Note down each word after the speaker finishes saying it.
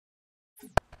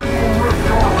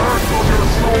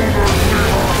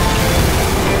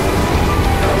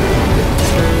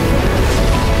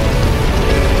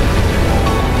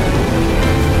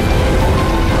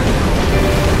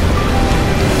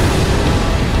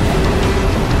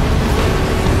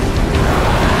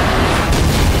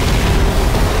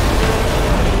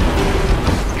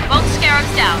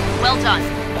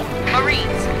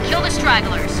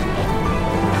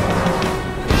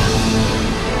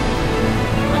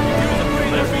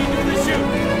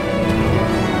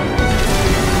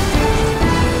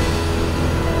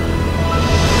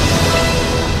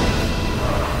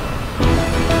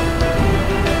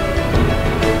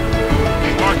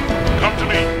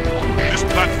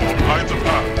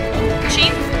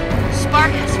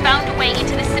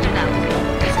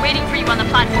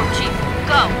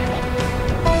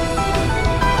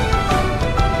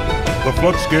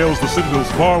flood scales the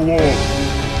Citadel's far walls.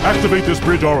 Activate this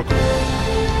bridge oracle.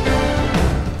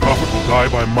 Prophet will die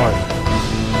by might,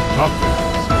 not theirs.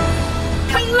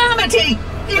 Calamity!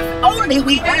 If only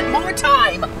we had more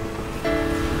time!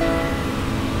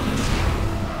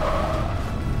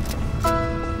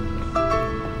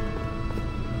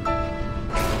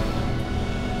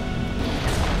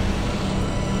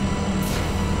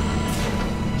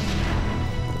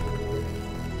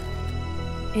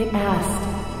 It asked,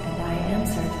 and I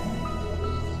answered.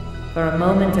 For a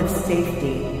moment of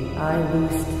safety, I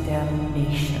loosed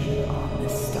damnation on the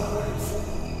stars.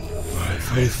 My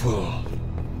faithful,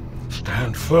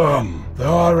 stand firm. There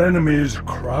are enemies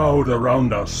crowd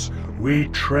around us. We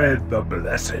tread the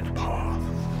blessed path.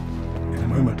 In a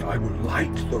moment I will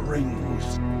light the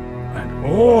rings, and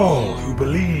all who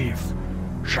believe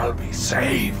shall be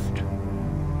saved.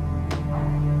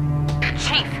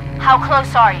 Chief, how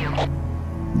close are you?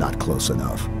 Not close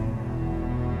enough.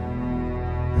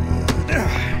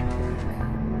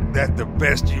 That the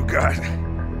best you got?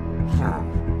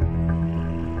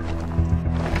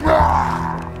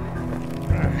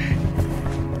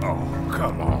 Oh,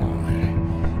 come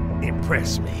on.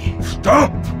 Impress me.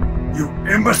 Stop! You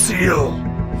imbecile!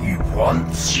 He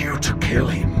wants you to kill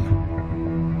him.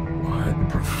 I'd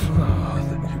prefer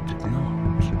that you did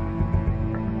not.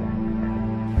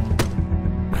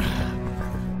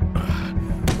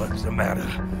 What's the matter,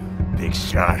 big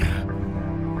shot?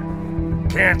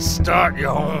 Can't start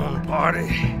your own party?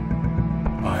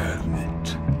 I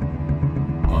admit,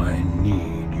 I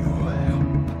need your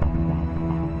help.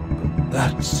 But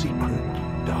that secret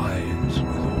dies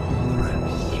with all the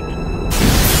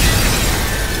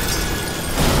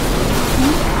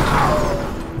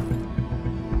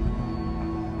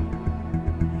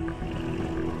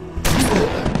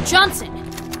rest. Johnson!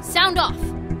 Sound off!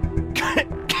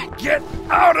 Get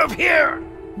out of here!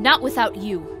 Not without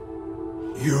you.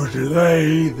 You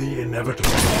delay the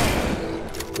inevitable.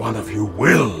 One of you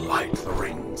will light the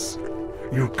rings.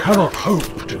 You cannot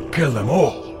hope to kill them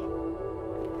all.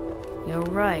 You're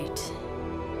right.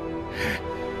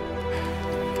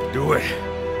 Do it.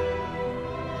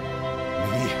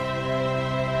 Me,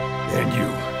 then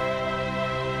you.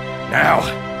 Now.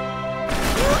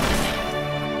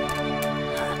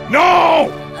 No!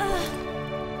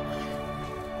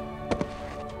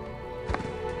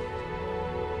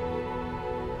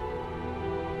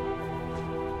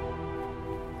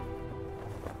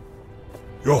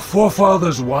 Your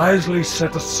forefathers wisely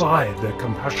set aside their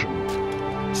compassion,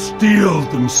 steeled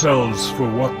themselves for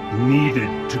what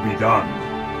needed to be done.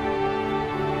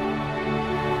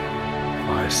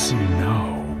 I see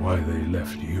now why they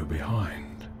left you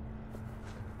behind.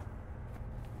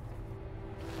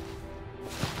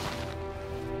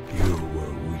 You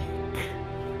were weak,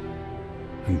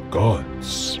 and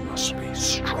gods must be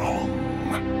strong.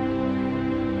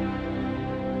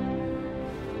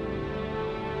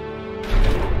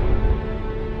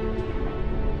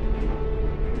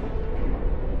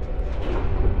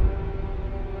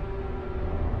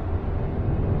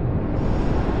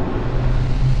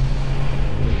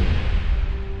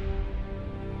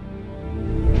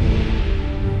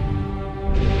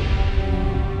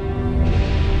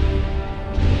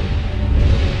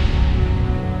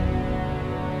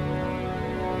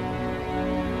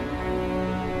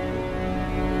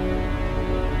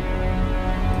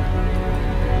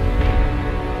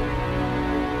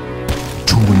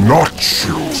 Not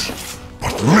shoot,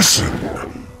 but listen.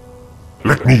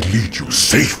 Let me lead you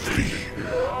safely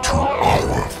to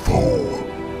our foe.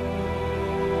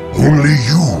 Only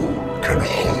you can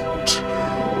halt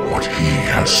what he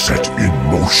has set in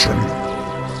motion.